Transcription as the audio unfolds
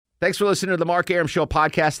Thanks for listening to the Mark Arum Show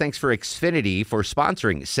podcast. Thanks for Xfinity for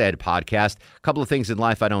sponsoring said podcast. A couple of things in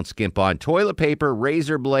life I don't skimp on. Toilet paper,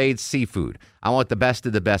 razor blades, seafood. I want the best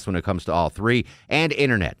of the best when it comes to all three. And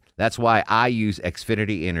internet. That's why I use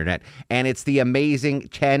Xfinity Internet. And it's the amazing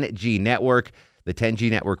 10G network. The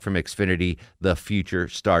 10G network from Xfinity. The future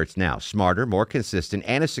starts now. Smarter, more consistent,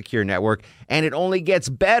 and a secure network. And it only gets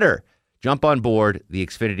better. Jump on board the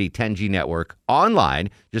Xfinity 10G network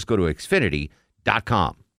online. Just go to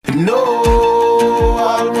Xfinity.com. No,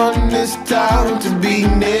 I run this town to be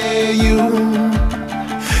near you.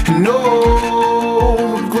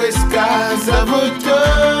 No gray skies ever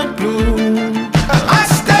turn blue. I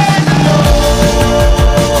stand alone.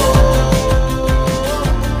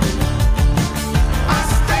 I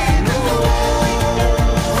stand alone.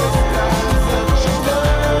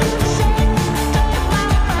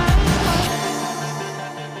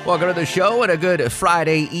 Welcome to the show and a good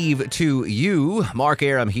Friday Eve to you. Mark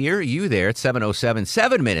Arum here, you there at 7:07,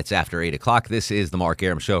 7 minutes after 8 o'clock. This is the Mark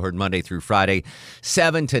Arum Show, heard Monday through Friday,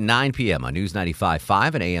 7 to 9 p.m. on News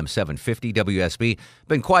 95.5 and AM 750 WSB.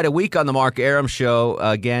 Been quite a week on the Mark Arum Show.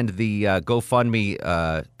 Again, the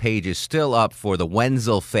GoFundMe page is still up for the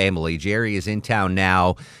Wenzel family. Jerry is in town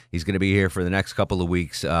now. He's going to be here for the next couple of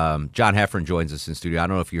weeks. John Heffron joins us in studio. I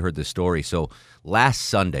don't know if you heard this story. So last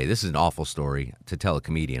Sunday, this is an awful story to tell a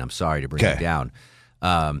comedian. I'm sorry to bring it down.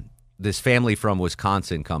 This family from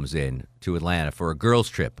Wisconsin comes in to Atlanta for a girls'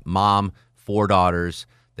 trip. Mom, 4 daughters.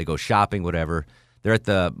 They go shopping, whatever. They're at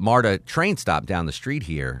the MARTA train stop down the street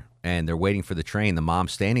here, and they're waiting for the train. The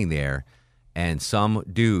mom's standing there, and some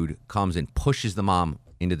dude comes and pushes the mom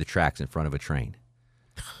into the tracks in front of a train.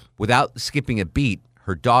 Without skipping a beat,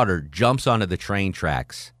 her daughter jumps onto the train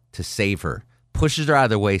tracks to save her, pushes her out of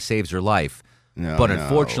the way, saves her life. But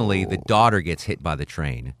unfortunately, the daughter gets hit by the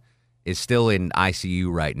train, is still in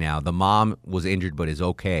ICU right now. The mom was injured but is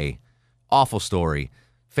okay. Awful story.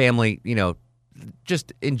 Family,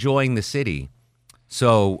 just enjoying the city.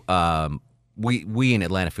 So we in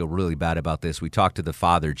Atlanta feel really bad about this. We talked to the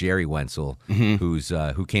father, Jerry Wenzel,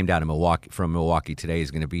 who came down to from Milwaukee today. He's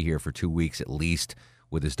going to be here for 2 weeks at least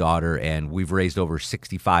with his daughter, and we've raised over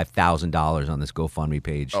 $65,000 on this GoFundMe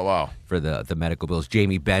page. Oh, wow. For the medical bills.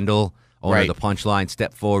 Jamie Bendel, owner of the Punchline,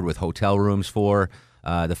 stepped forward with hotel rooms for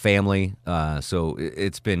the family. So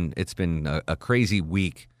it's been a crazy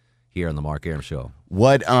week here on the Mark Arum Show.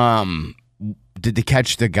 What did they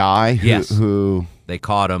catch the guy? Who they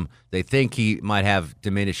caught him? They think he might have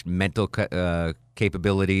diminished mental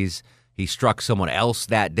capabilities. He struck someone else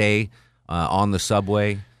that day on the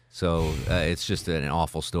subway. So it's just an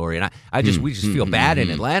awful story, and we just feel bad in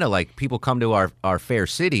Atlanta. Like, people come to our fair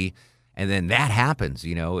city, and then that happens.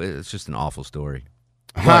 It's just an awful story.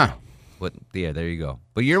 But yeah, there you go.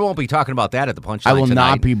 But you won't be talking about that at the Punchline. I will tonight.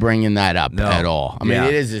 not be bringing that up at all. I mean, Yeah.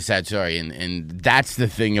 it is a sad story, and that's the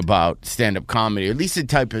thing about stand-up comedy, or at least the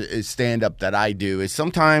type of stand-up that I do, is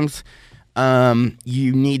sometimes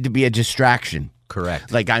you need to be a distraction.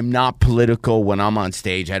 Correct. Like, I'm not political when I'm on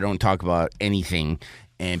stage. I don't talk about anything.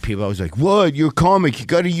 And people always like, what? You're a comic. You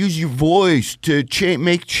got to use your voice to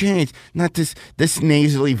make change. Not this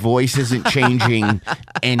nasally voice isn't changing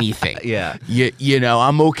anything. Yeah.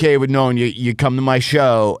 I'm okay with knowing you come to my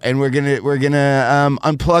show and we're gonna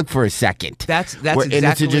unplug for a second. That's and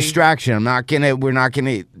it's a distraction. We're not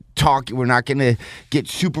gonna talk. We're not gonna get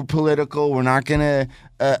super political. We're not gonna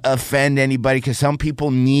offend anybody, because some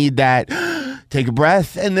people need that. Take a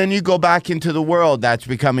breath, and then you go back into the world that's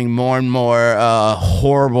becoming more and more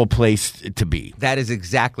horrible place to be. That is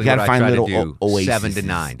exactly what I try to do. Oases. 7 to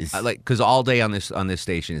 9, because all day on this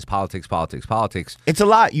station is politics. It's a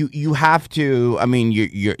lot. You have to. I mean,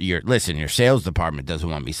 listen. Your sales department doesn't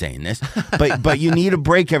want me saying this, but you need a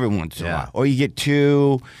break every once in a while, or you get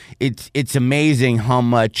too. It's amazing how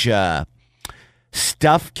much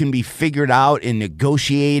stuff can be figured out and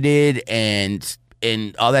negotiated and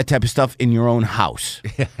all that type of stuff in your own house.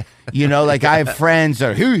 Like, I have friends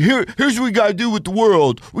that are, here's what we got to do with the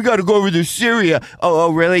world. We got to go over to Syria.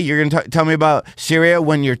 Oh, really? You're going to tell me about Syria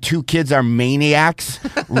when your 2 kids are maniacs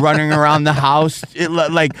running around the house?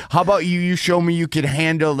 How about you show me you could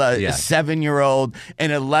handle a 7-year-old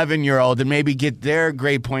and 11-year-old and maybe get their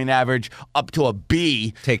grade point average up to a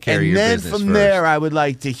B. Take care of your business And then from first. there, I would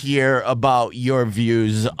like to hear about your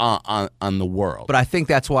views on the world. But I think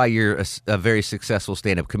that's why you're a very successful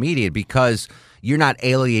stand-up comedian, because you're not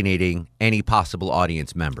alienating any possible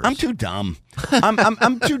audience members. I'm too dumb.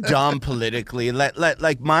 I'm too dumb politically.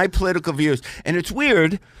 Like my political views, and it's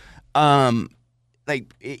weird.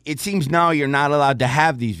 It seems now you're not allowed to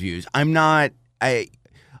have these views. I'm not.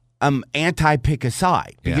 I'm anti-pick a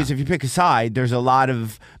side because if you pick a side, there's a lot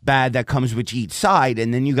of bad that comes with each side,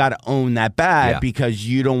 and then you got to own that bad because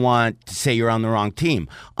you don't want to say you're on the wrong team.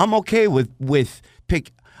 I'm okay with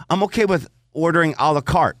ordering a la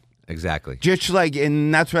carte. Exactly. Just like,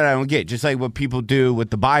 and that's what I don't get. Just like what people do with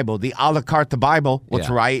the Bible, the a la carte the Bible, what's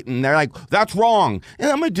right, and they're like, that's wrong. And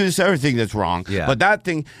I'm going to do this other thing that's wrong. Yeah. But that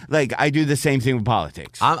thing, like, I do the same thing with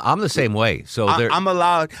politics. I'm the same way. So I'm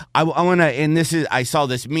allowed. I want to, and this is, I saw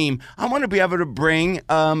this meme. I want to be able to bring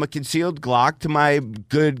a concealed Glock to my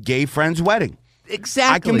good gay friend's wedding.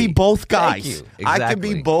 Exactly. I can be both guys. Thank you. Exactly. I can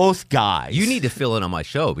be both guys. You need to fill in on my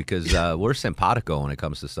show because we're simpatico when it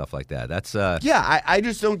comes to stuff like that. That's I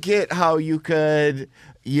just don't get how you could,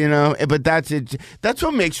 but that's it. That's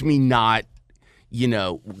what makes me not,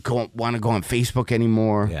 want to go on Facebook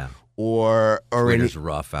anymore. Yeah. Or Twitter's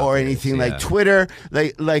rough out there, anything like Twitter.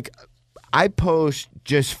 Like I post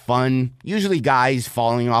just fun, usually guys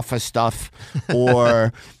falling off of stuff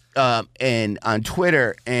or and on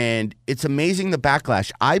Twitter, and it's amazing the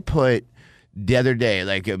backlash. I put the other day,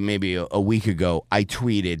 like maybe a week ago, I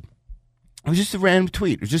tweeted. It was just a random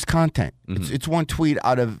tweet. It was just content. Mm-hmm. It's one tweet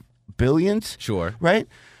out of billions. Sure. Right?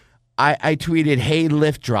 I tweeted, "Hey,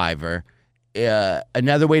 Lyft driver,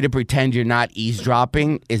 another way to pretend you're not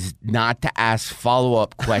eavesdropping is not to ask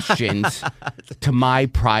follow-up questions to my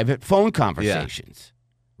private phone conversations."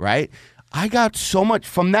 Yeah. Right? I got so much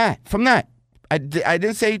from that. I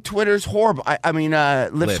didn't say Twitter's horrible.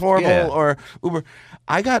 Lyft's horrible or Uber.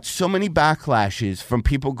 I got so many backlashes from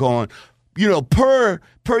people going, per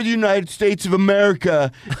the United States of America,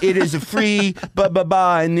 it is a free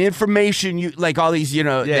and the information you like all these,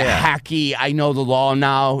 hacky. I know the law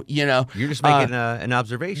now. You're just making an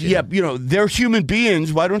observation. Yeah, they're human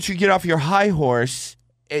beings. Why don't you get off your high horse?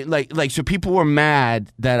 So people were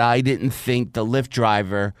mad that I didn't think the Lyft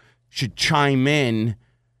driver should chime in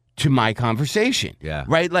to my conversation. Yeah.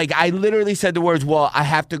 Right? Like, I literally said the words, well, I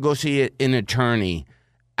have to go see an attorney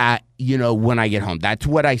at, when I get home. That's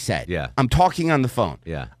what I said. Yeah. I'm talking on the phone.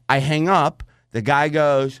 Yeah. I hang up. The guy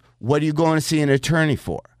goes, what are you going to see an attorney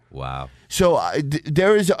for? Wow. So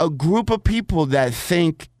there is a group of people that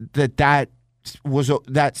think that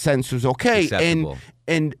sentence was okay. Acceptable.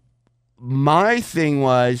 And my thing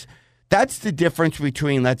was, that's the difference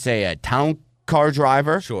between, let's say, a town car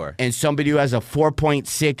driver and somebody who has a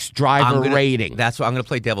 4.6 driver rating. That's why I'm going to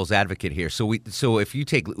play devil's advocate here. So if you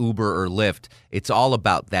take Uber or Lyft, it's all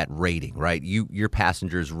about that rating, right? Your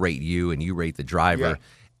passengers rate you and you rate the driver.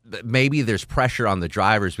 Yeah. Maybe there's pressure on the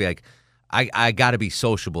drivers to be like, I got to be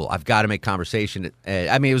sociable. I've got to make conversation.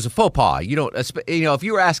 It was a faux pas. You don't, if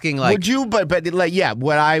you were asking like, would you? But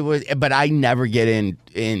I never get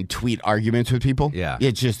in tweet arguments with people. Yeah,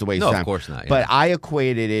 it's just the way it's done. Of course not. Yeah. But I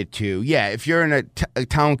equated it to if you're in a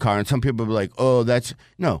town car and some people are like, oh, that's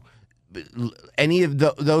no. Any of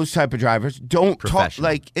those type of drivers don't talk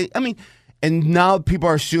like. And now people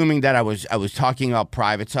are assuming that I was talking about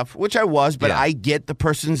private stuff, which I was, but I get the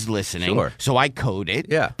person's listening, so I code it.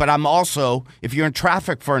 Yeah. But I'm also, if you're in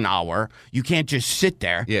traffic for an hour, you can't just sit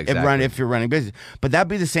there and run if you're running business. But that'd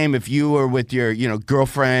be the same if you were with your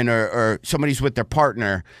girlfriend or somebody's with their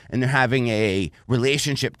partner and they're having a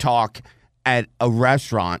relationship talk at a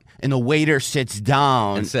restaurant and the waiter sits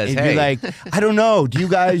down and says, and hey, be like, I don't know, do you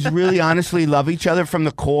guys really honestly love each other from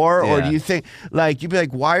the core? Or do you think, like, you'd be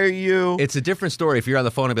like, why are you? It's a different story if you're on the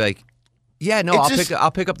phone and be like, yeah, no, I'll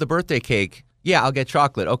pick up the birthday cake. Yeah, I'll get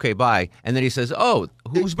chocolate. Okay, bye. And then he says, oh,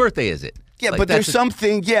 whose birthday is it? Yeah, like, but there's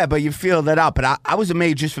something, but you feel that out. But I was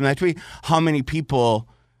amazed just from that tweet how many people,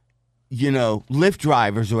 Lyft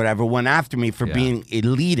drivers or whatever went after me for being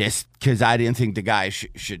elitist because I didn't think the guy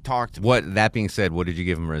should talk to me. That being said, what did you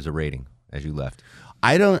give him as a rating as you left?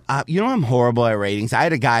 I don't, I'm horrible at ratings. I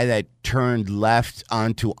had a guy that turned left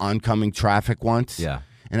onto oncoming traffic once. Yeah.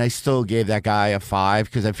 And I still gave that guy a 5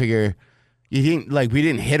 because I figure we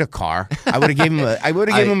didn't hit a car. I would have given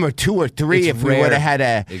him a 2 or 3 if we would have had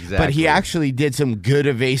a. Exactly. But he actually did some good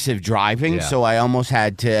evasive driving, so I almost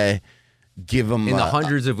had to give him in the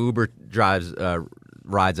hundreds of Uber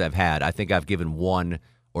rides I've had. I think I've given 1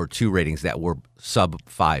 or 2 ratings that were sub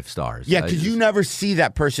 5 stars. Yeah, because you never see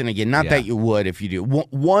that person again. Not that you would if you do.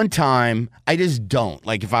 One time, I just don't.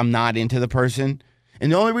 Like if I'm not into the person,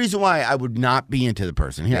 and the only reason why I would not be into the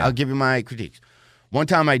person here, I'll give you my critiques. One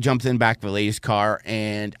time I jumped in back of the lady's car,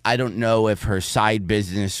 and I don't know if her side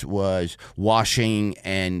business was washing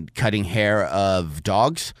and cutting hair of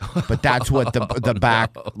dogs, but that's what the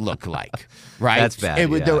back looked like, right? That's bad,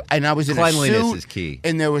 and I was in Cleanliness a suit, is key.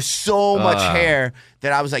 And there was so much hair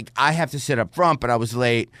that I was like, I have to sit up front, but I was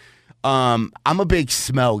late. I'm a big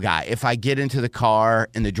smell guy. If I get into the car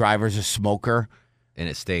and the driver's a smoker, And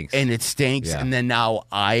it stinks. Yeah. And then now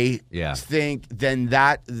I think then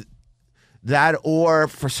that or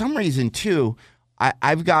for some reason too,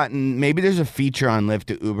 I've gotten, maybe there's a feature on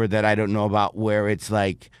Lyft or Uber that I don't know about where it's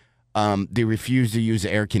like they refuse to use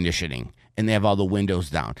air conditioning and they have all the windows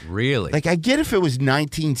down. Really? Like I get if it was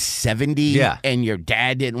 1970 and your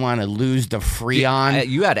dad didn't want to lose the Freon.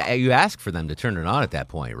 You ask for them to turn it on at that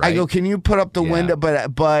point, right? I go, can you put up the window?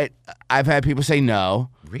 But I've had people say no.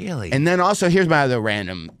 Really? And then also here's my other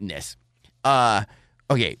randomness.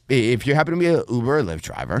 Okay, if you happen to be an Uber or Lyft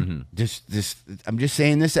driver, I'm just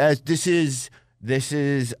saying this as this is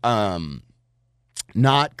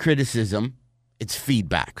not criticism, it's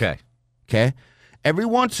feedback. Okay? Every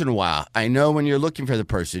once in a while, I know when you're looking for the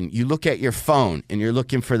person, you look at your phone and you're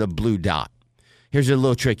looking for the blue dot. Here's a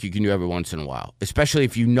little trick you can do every once in a while, especially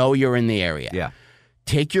if you know you're in the area. Yeah.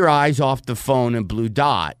 Take your eyes off the phone and blue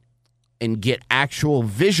dot and get actual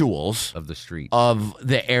visuals of the street, of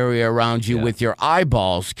the area around you with your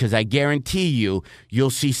eyeballs, because I guarantee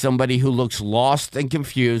you'll see somebody who looks lost and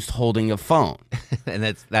confused holding a phone. And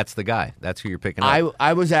that's the guy. That's who you're picking up.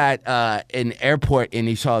 I was at an airport and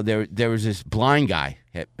he saw there was this blind guy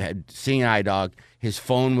had seen eye dog. His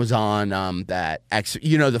phone was on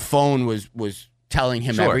the phone was telling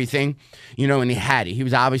him everything, and he had it. He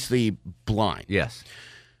was obviously blind. Yes.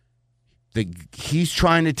 He's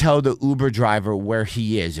trying to tell the Uber driver where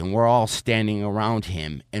he is, and we're all standing around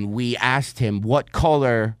him. And we asked him what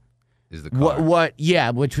color is the car.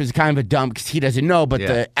 Which was kind of a dumb because he doesn't know, but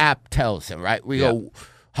the app tells him, right? We go,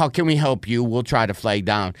 how can we help you? We'll try to flag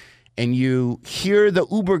down. And you hear the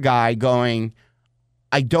Uber guy going,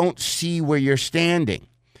 I don't see where you're standing,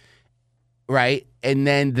 right? And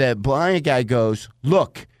then the blind guy goes,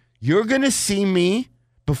 look, you're going to see me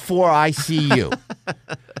before I see you.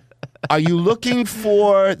 Are you looking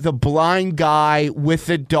for the blind guy with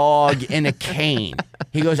a dog and a cane?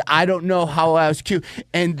 He goes, I don't know how else cute.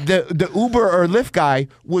 And the Uber or Lyft guy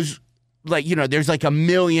was like, there's like a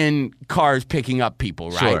million cars picking up people,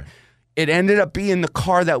 right? Sure. It ended up being the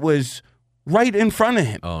car that was right in front of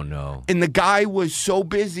him. Oh, no. And the guy was so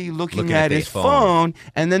busy looking at his phone.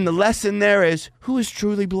 And then the lesson there is, who is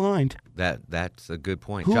truly blind? That's a good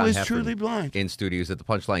point. Who John is Heffern truly blind? In studios at the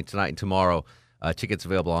Punchline tonight and tomorrow. Tickets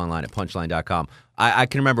available online at punchline.com. I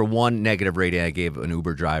can remember one negative rating I gave an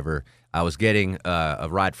Uber driver. I was getting a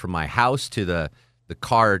ride from my house to the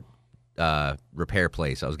car repair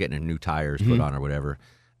place. I was getting new tires put on or whatever.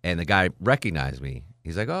 And the guy recognized me.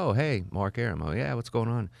 He's like, oh, hey, Mark Arum. Oh, yeah, what's going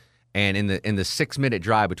on? And in the 6-minute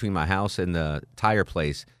drive between my house and the tire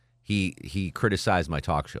place, he criticized my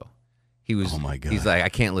talk show. He was, oh my God. He's like, I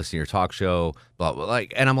can't listen to your talk show, blah, blah,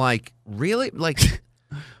 like, and I'm like, really? Like,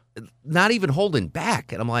 not even holding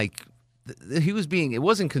back. And I'm like, it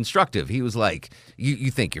wasn't constructive. He was like,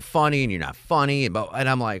 you think you're funny and you're not funny. And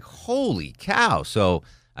I'm like, holy cow. So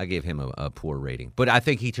I gave him a poor rating. But I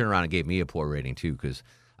think he turned around and gave me a poor rating too because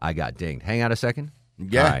I got dinged. Hang on a second.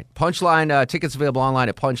 Yeah. All right. Punchline, tickets available online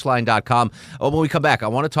at punchline.com. When we come back, I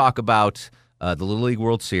want to talk about the Little League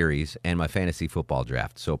World Series and my fantasy football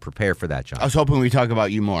draft. So prepare for that, John. I was hoping we'd talk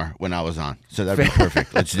about you more when I was on. So that'd be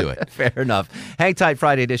perfect. Let's do it. Fair enough. Hang tight,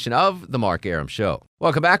 Friday edition of The Mark Arum Show.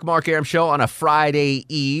 Welcome back, Mark Arum Show on a Friday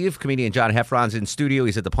eve. Comedian John Heffron's in studio.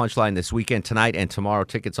 He's at the Punchline this weekend, tonight and tomorrow.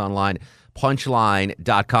 Tickets online,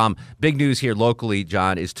 punchline.com. Big news here locally,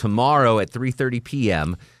 John, is tomorrow at 3:30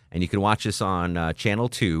 p.m., and you can watch this on Channel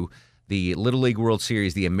 2. The Little League World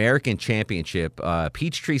Series, the American Championship,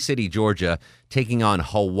 Peachtree City, Georgia, taking on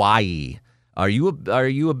Hawaii. Are you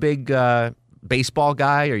a big baseball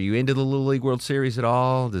guy? Are you into the Little League World Series at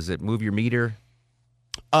all? Does it move your meter?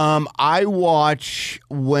 I watch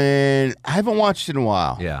when I haven't watched in a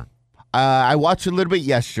while. Yeah, I watched a little bit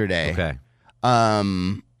yesterday. Okay,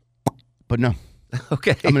 but no.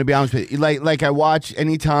 Okay, I'm gonna be honest with you. Like I watch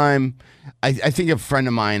anytime. I think a friend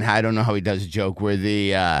of mine, I don't know how he does a joke where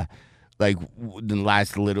the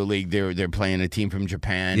last Little League, they're playing a team from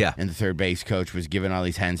Japan, and the third base coach was giving all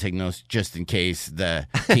these hand signals just in case the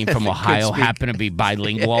team from Ohio happened to be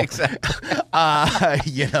bilingual. Yeah, exactly.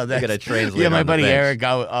 That's gotta translate. Yeah, my on the buddy bench. Eric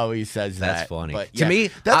always says that. That's funny. But, to me,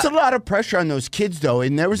 that's a lot of pressure on those kids, though.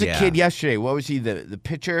 And there was a kid yesterday. What was he? The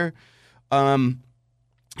pitcher.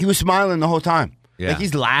 He was smiling the whole time. Yeah. Like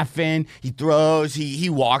he's laughing, he throws, he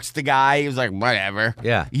walks the guy. He was like, whatever.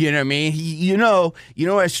 Yeah. You know what I mean? You know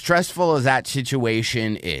as stressful as that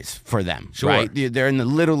situation is for them, sure. Right? They're in the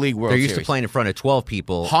Little League World Series. They're used to playing in front of 12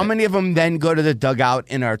 people. How many of them then go to the dugout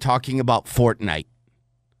and are talking about Fortnite?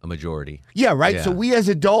 A majority. Yeah, right? Yeah. So we as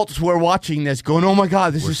adults were watching this going, oh my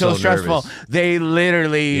God, this is so stressful. Nervous. They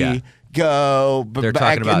literally go. They're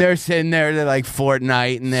talking about and they're sitting there. They're like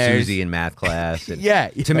Fortnite, and there's Susie in math class. And yeah.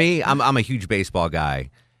 To me, I'm a huge baseball guy,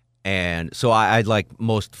 and so I like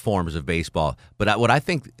most forms of baseball. But what I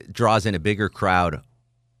think draws in a bigger crowd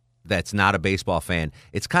that's not a baseball fan,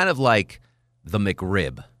 it's kind of like the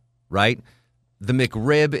McRib, right? The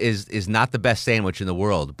McRib is not the best sandwich in the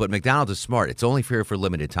world, but McDonald's is smart. It's only here for a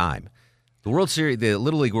limited time. The World Series, the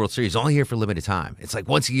Little League World Series, is only here for a limited time. It's like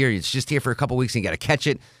once a year. It's just here for a couple weeks, and you got to catch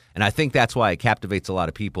it. And I think that's why it captivates a lot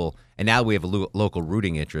of people. And now we have a local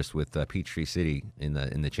rooting interest with Peachtree City in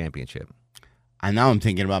the championship. And now I'm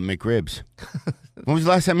thinking about McRibs. When was the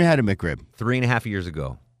last time you had a McRib? 3.5 years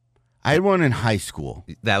ago. I had one in high school.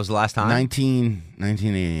 That was the last time?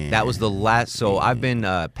 1988. That was the last. So I've been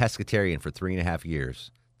pescatarian for 3.5 years.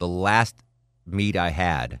 The last meat I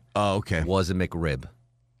had was a McRib.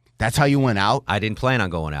 That's how you went out? I didn't plan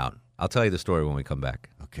on going out. I'll tell you the story when we come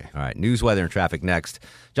back. Okay. All right. News, weather, and traffic next.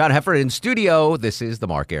 John Heffern in studio. This is The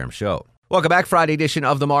Mark Arum Show. Welcome back. Friday edition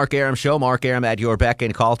of The Mark Arum Show. Mark Arum at your beck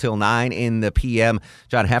and call till 9 in the p.m.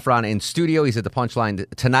 John Heffron in studio. He's at the Punchline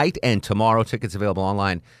tonight and tomorrow. Tickets available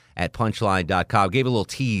online at punchline.com. Gave a little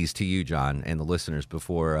tease to you, John, and the listeners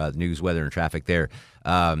before news, weather, and traffic there.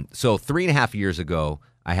 So 3.5 years ago,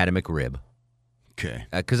 I had a McRib. Okay.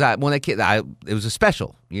 Because it was a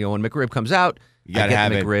special. You know, when McRib comes out, you gotta I get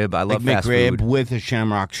have the McRib. I love like fast McRib food. with a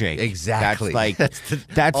Shamrock Shake. Exactly. That's like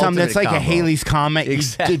that's something that's like combo. a Haley's Comet.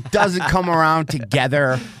 Exactly. It doesn't come around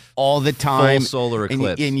together all the time. Full solar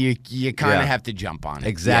eclipse. And you kind of have to jump on it.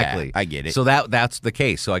 Exactly. Yeah, I get it. So that's the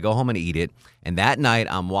case. So I go home and eat it. And that night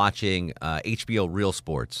I'm watching HBO Real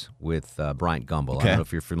Sports with Bryant Gumbel. I don't know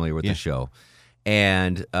if you're familiar with the show.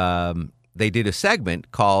 And they did a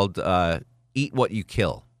segment called Eat What You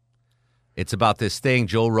Kill. It's about this thing.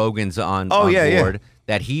 Joe Rogan's on board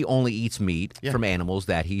that he only eats meat from animals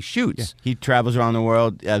that he shoots. Yeah. He travels around the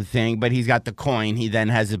world, but he's got the coin. He then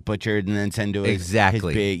has it butchered and then send to his his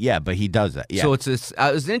big, but he does that. Yeah. So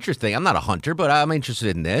it's interesting. I'm not a hunter, but I'm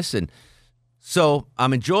interested in this. And so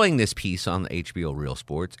I'm enjoying this piece on the HBO Real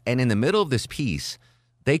Sports. And in the middle of this piece,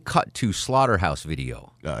 they cut to slaughterhouse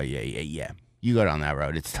video. Oh, yeah. You go down that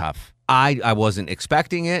road. It's tough. I wasn't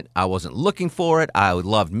expecting it. I wasn't looking for it. I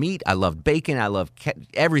loved meat. I loved bacon. I loved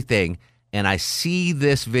everything. And I see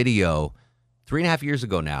this video 3.5 years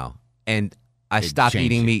ago now, and I stopped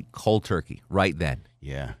eating meat cold turkey right then.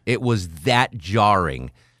 Yeah. It was that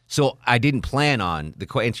jarring. So I didn't plan on,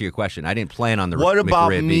 to answer your question, I didn't plan on the what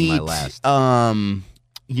about McRib meat, being my last.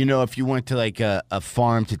 You know, if you went to like a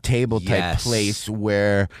farm-to-table type place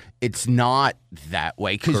where it's not that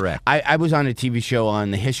way. Correct. I was on a TV show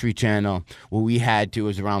on the History Channel where it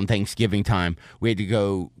was around Thanksgiving time. We had to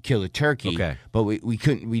go kill a turkey. Okay. But we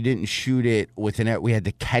didn't shoot it with an net. We had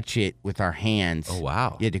to catch it with our hands. Oh,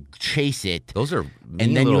 wow. You had to chase it. Those are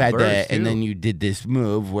and then you had birds, and then you did this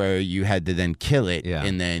move where you had to then kill it. Yeah.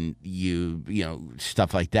 And then you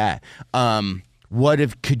stuff like that.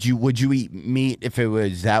 Would you eat meat if it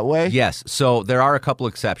was that way? Yes. So there are a couple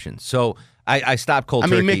exceptions. So I stopped cold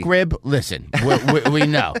turkey. I mean, McRib, listen, we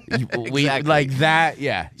know. We Exactly. like that,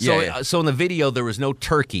 yeah. So in the video, there was no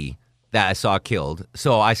turkey that I saw killed.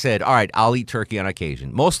 So I said, all right, I'll eat turkey on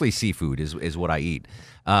occasion. Mostly seafood is what I eat.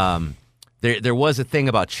 There was a thing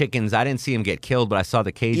about chickens. I didn't see them get killed, but I saw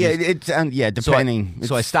the cages. Yeah, depending.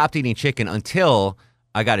 So I stopped eating chicken until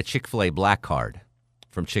I got a Chick-fil-A black card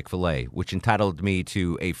from Chick-fil-A, which entitled me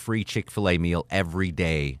to a free Chick-fil-A meal every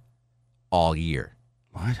day all year.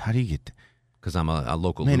 What? How do you get that? Because I'm a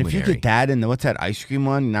local Man, luminary. if you get that and what's that ice cream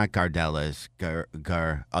one? Not Gardella's. They don't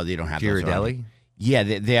have those. Ghirardelli? Yeah,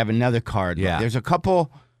 they have another card. Yeah. There's a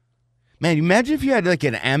couple. Man, imagine if you had like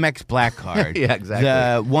an Amex black card. Yeah, exactly.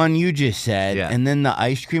 The one you just said, Yeah. and then the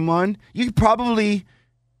ice cream one. You could probably,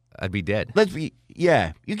 I'd be dead. you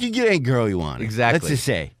could get any girl you want. Exactly. Let's just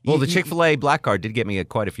say. Well, the Chick-fil-A black card did get me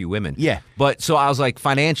quite a few women. Yeah. But so I was like,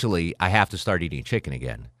 financially, I have to start eating chicken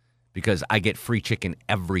again because I get free chicken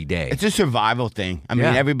every day. It's a survival thing. I mean,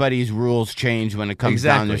 everybody's rules change when it comes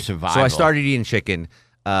down to survival. So I started eating chicken.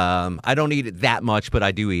 I don't eat it that much, but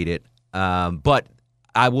I do eat it. But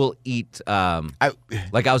I will eat,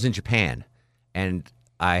 like I was in Japan, and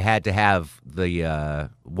I had to have the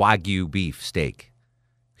Wagyu beef steak,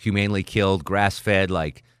 humanely killed, grass-fed,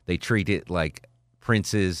 like they treat it like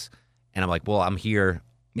princes. And I'm like, well, I'm here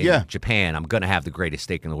in Japan. I'm going to have the greatest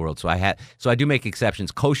steak in the world. So I do make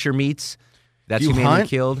exceptions. Kosher meats, that's humanely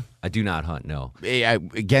killed. I do not hunt, no.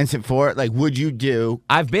 Against it for it? Like, would you do...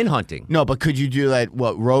 I've been hunting. No, but could you do like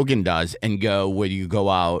what Rogan does and go, where you go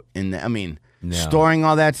out and, I mean... No. Storing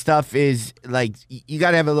all that stuff is like you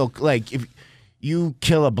got to have a little like if you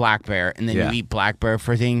kill a black bear and then Yeah. you eat black bear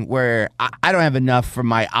for a thing where I don't have enough for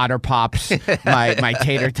my Otter Pops, my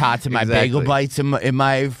tater tots, and my bagel bites in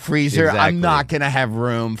my freezer. Exactly. I'm not gonna have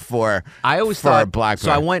room for. I always for thought a black bear.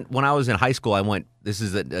 So I went when I was in high school. I went. This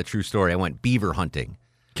is a true story. I went beaver hunting.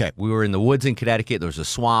 Okay. We were in the woods in Connecticut. There was a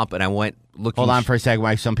swamp, and I went looking. Hold on for a second.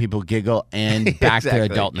 Why some people giggle and back Exactly.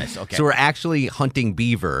 to adultness. Okay. So we're actually hunting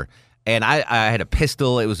beaver, and I had a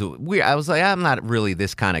pistol. It was weird. I was like, I'm not really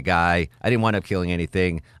this kind of guy. I didn't wind up killing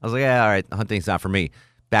anything. I was like, yeah, all right, hunting's not for me.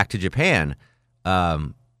 Back to Japan,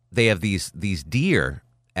 they have these deer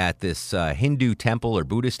at this Hindu temple or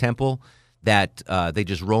Buddhist temple that they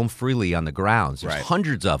just roam freely on the grounds. There's Right.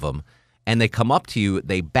 hundreds of them, and they come up to you,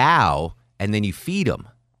 they bow, and then you feed them.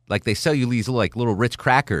 Like they sell you these little Ritz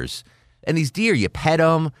crackers. And these deer, you pet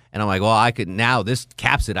them, and I'm like, well, now this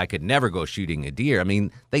caps it. I could never go shooting a deer. I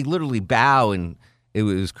mean, they literally bow, and it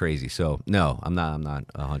was crazy. So no, I'm not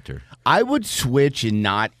a hunter. I would switch and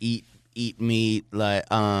not eat meat, but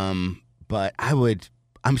I would.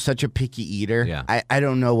 I'm such a picky eater. Yeah. I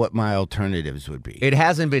don't know what my alternatives would be. It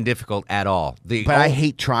hasn't been difficult at all. But I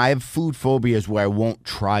hate I have food phobias where I won't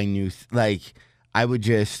try new. I would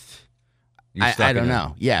just. I don't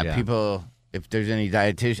know. Yeah, people. If there's any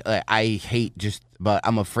dietitian, I hate but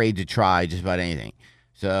I'm afraid to try just about anything.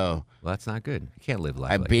 So Well, that's not good. You can't live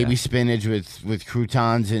life I like baby that. spinach with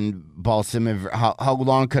croutons and balsamic. How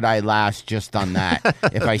long could I last just on that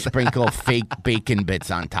if I sprinkle fake bacon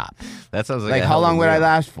bits on top? That sounds like Like a how hell of a long would I meal.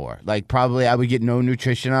 last for? Like probably I would get no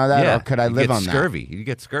nutrition out of that, Yeah. or could I You live get on scurvy. You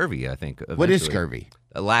get scurvy, I think. that? What is eventually. scurvy?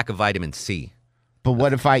 A lack of vitamin C But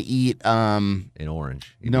what if I eat in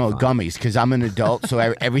orange. You'd be no fine. gummies? Because I'm an adult, so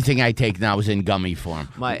everything I take now is in gummy form.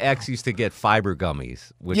 My ex used to get fiber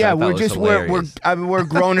gummies, which Yeah, I thought we're was just hilarious. we're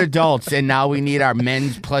grown adults, and now we need our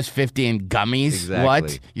men's plus 50 and gummies. Exactly.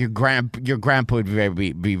 What? Your grandpa would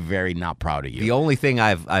be very not proud of you. The only thing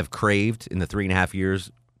I've craved in the 3.5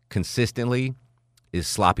 years consistently is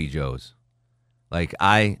sloppy joes. Like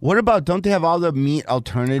What about? Don't they have all the meat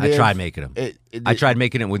alternatives? I tried making them. I tried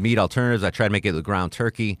making it with meat alternatives. I tried making it with ground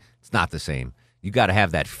turkey. It's not the same. You got to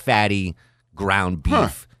have that fatty ground beef. Huh.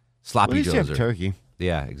 Sloppy At least you joes have are. turkey.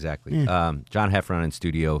 Yeah, exactly. John Heffron in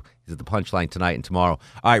studio. He's at the Punchline tonight and tomorrow.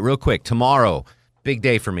 All right, real quick. Tomorrow, big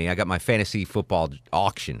day for me. I got my fantasy football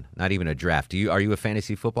auction. Not even a draft. Are you a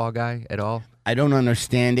fantasy football guy at all? I don't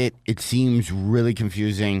understand it. It seems really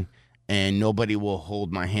confusing, and nobody will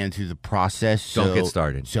hold my hand through the process. Don't so- get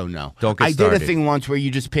started. So no. Don't get I started. did a thing once where you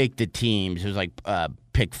just picked the teams. It was like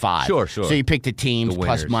pick 5. Sure. So you pick the teams The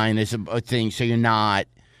plus winners. minus a thing. So you're not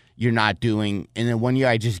doing. And then one year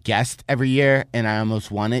I just guessed every year, and I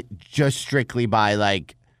almost won it just strictly by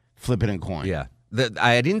like flipping a coin. Yeah.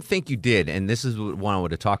 I didn't think you did, and this is what I wanted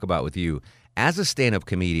to talk about with you. As a stand-up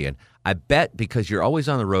comedian, I bet because you're always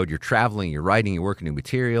on the road, you're traveling, you're writing, you're working new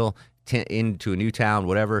material, into a new town,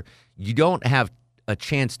 whatever, you don't have a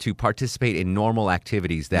chance to participate in normal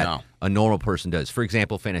activities that No. a normal person does. For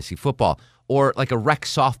example, fantasy football or like a rec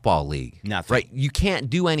softball league. Nothing. Right? You can't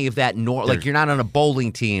do any of that. Like you're not on a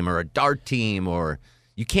bowling team or a dart team, or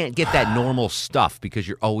you can't get that normal stuff because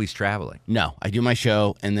you're always traveling. No, I do my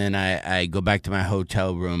show, and then I go back to my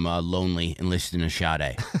hotel room lonely and listen to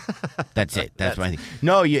Sade. That's it. That's my thing.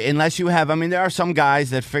 No, unless you have, I mean, there are some guys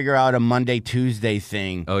that figure out a Monday, Tuesday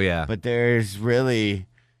thing. Oh, yeah. But there's really,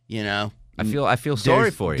 I feel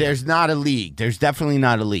sorry for you. There's not a league. There's definitely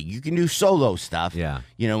not a league. You can do solo stuff. Yeah.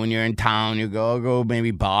 When you're in town, you go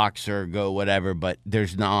maybe box or go whatever, but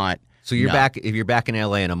there's not. So you're no. back. If you're back in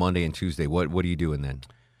LA on a Monday and Tuesday, what are you doing then?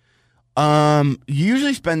 You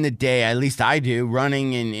usually spend the day, at least I do,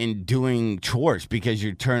 running and doing chores because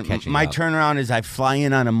Catching my up. turnaround is I fly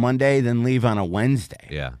in on a Monday, then leave on a Wednesday.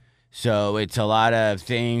 Yeah. So it's a lot of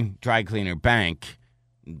dry cleaner, bank,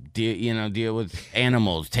 deal with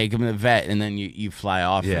animals, take them to the vet, and then you fly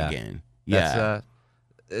off Yeah. again. That's, Yeah.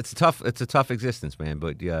 it's tough. It's a tough existence, man.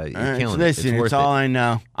 But you're killing Listen, it. It's worth all it. I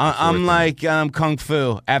know. I'm worth like Kung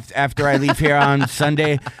Fu. After I leave here on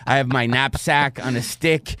Sunday, I have my knapsack on a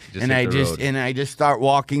stick, Just and hit the road. I just start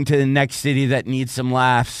walking to the next city that needs some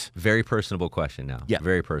laughs. Very personable question now. Yeah.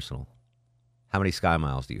 Very personal. How many Sky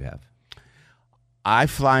Miles do you have? I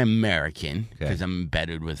fly American Okay. because I'm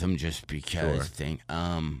embedded with them just because Sure.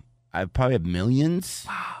 I probably have millions.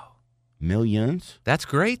 Wow. Millions. That's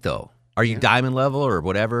great, though. Are you diamond level or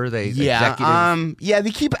whatever? Executives? Yeah,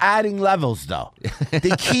 they keep adding levels though.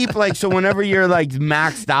 They keep so whenever you're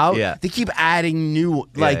maxed out, they keep adding new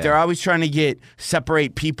they're always trying to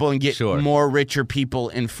separate people and get more richer people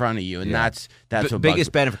in front of you, and that's what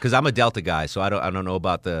biggest benefit, because I'm a Delta guy, so I don't know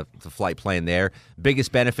about the flight plan there.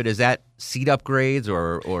 Biggest benefit is that seat upgrades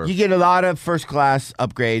or you get a lot of first class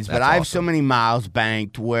upgrades, but I have so awesome. many miles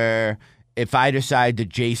banked where if I decide to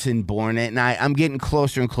Jason Bourne it, and I'm getting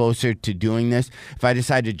closer and closer to doing this, if I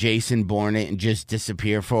decide to Jason Bourne it and just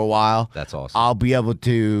disappear for a while, that's awesome. I'll be able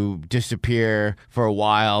to disappear for a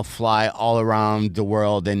while, fly all around the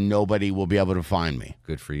world, and nobody will be able to find me.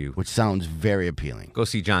 Good for you. Which sounds very appealing. Go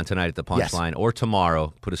see John tonight at the Punchline or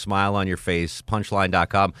tomorrow. Put a smile on your face,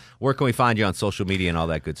 punchline.com. Where can we find you on social media and all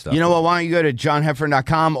that good stuff? You know what? Why don't you go to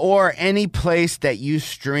johnheffern.com or any place that you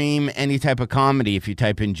stream any type of comedy. If you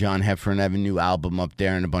type in John Heffern, I have a new album up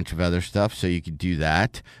there and a bunch of other stuff, so you could do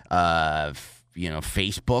that.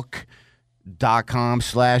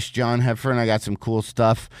 Facebook.com/John Heffern. I got some cool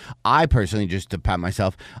stuff. I personally, just to pat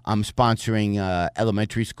myself, I'm sponsoring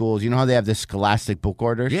elementary schools. You know how they have the Scholastic book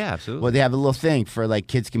orders? Yeah, absolutely. Well, they have a little thing for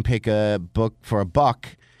kids can pick a book for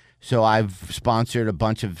 $1. So I've sponsored a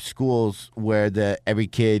bunch of schools where every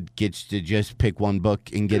kid gets to just pick one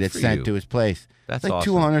book and get it sent to his place. That's like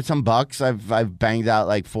awesome. 200 some bucks. I've banged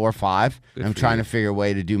out 4 or 5. Good I'm for trying you. to figure a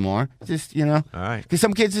way to do more. Just All right. because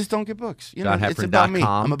some kids just don't get books. It's about me.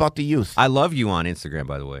 JohnHeffern.com. I'm about the youth. I love you on Instagram,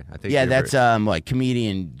 by the way. I think That's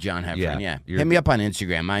comedian John Heffern. Yeah, Hit me up on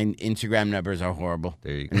Instagram. My Instagram numbers are horrible.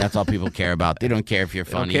 There you go. And that's all people care about. They don't care if you're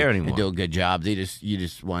They don't funny care anymore. and do a good job. You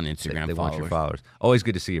just want Instagram They followers. want your followers. Always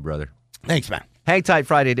good to see you, brother. Thanks, man. Hang tight,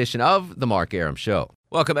 Friday edition of The Mark Arum Show.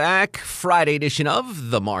 Welcome back. Friday edition of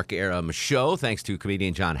The Mark Arum Show. Thanks to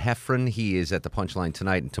comedian John Heffern. He is at the Punchline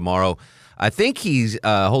tonight and tomorrow. I think he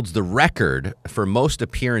holds the record for most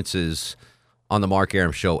appearances on The Mark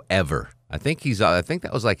Arum Show ever. I think that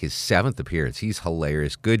was his 7th appearance. He's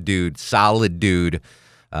hilarious. Good dude. Solid dude.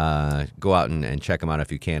 Go out and check him out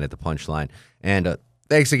if you can at the Punchline. And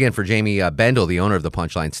thanks again for Jamie Bendel, the owner of the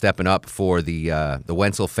Punchline, stepping up for the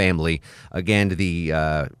Wenzel family. Again,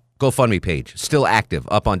 the GoFundMe page, still active,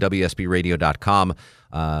 up on WSBRadio.com.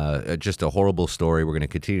 Just a horrible story. We're going to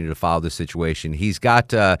continue to follow this situation. He's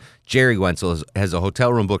got Jerry Wenzel has a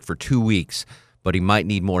hotel room booked for 2 weeks, but he might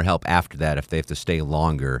need more help after that if they have to stay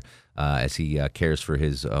longer as he cares for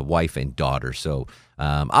his wife and daughter. So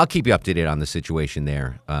I'll keep you up to date on the situation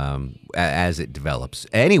there as it develops.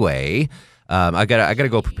 Anyway, I gotta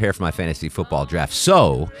go prepare for my fantasy football draft.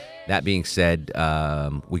 So that being said,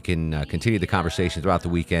 we can continue the conversation throughout the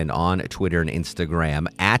weekend on Twitter and Instagram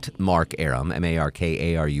at Mark Arum,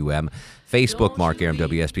 MarkArum, Facebook Mark Arum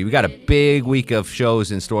WSB. We got a big week of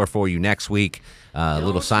shows in store for you next week.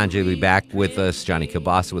 Little Sanjay will be back with us. Johnny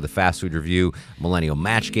Kilbasa with a fast food review. Millennial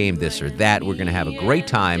Match Game, this or that. We're going to have a great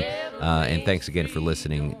time. And thanks again for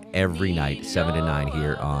listening every night, 7 to 9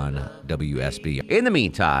 here on WSB. In the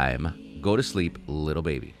meantime, go to sleep, little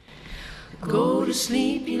baby. Go to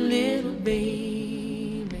sleep, you little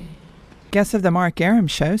baby. Guests of the Mark Arum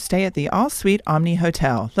Show stay at the All-Suite Omni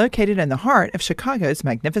Hotel, located in the heart of Chicago's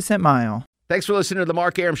Magnificent Mile. Thanks for listening to the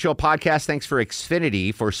Mark Arum Show podcast. Thanks for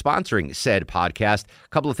Xfinity for sponsoring said podcast. A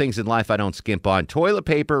couple of things in life I don't skimp on. Toilet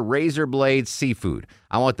paper, razor blades, seafood.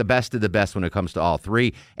 I want the best of the best when it comes to all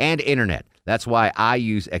three. And internet. That's why I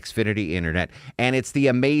use Xfinity Internet. And it's the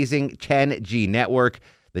amazing 10G network.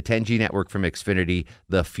 The 10G network from Xfinity,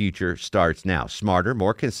 the future starts now. Smarter,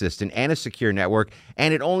 more consistent, and a secure network,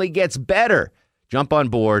 and it only gets better. Jump on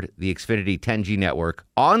board the Xfinity 10G network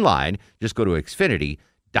online. Just go to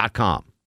Xfinity.com.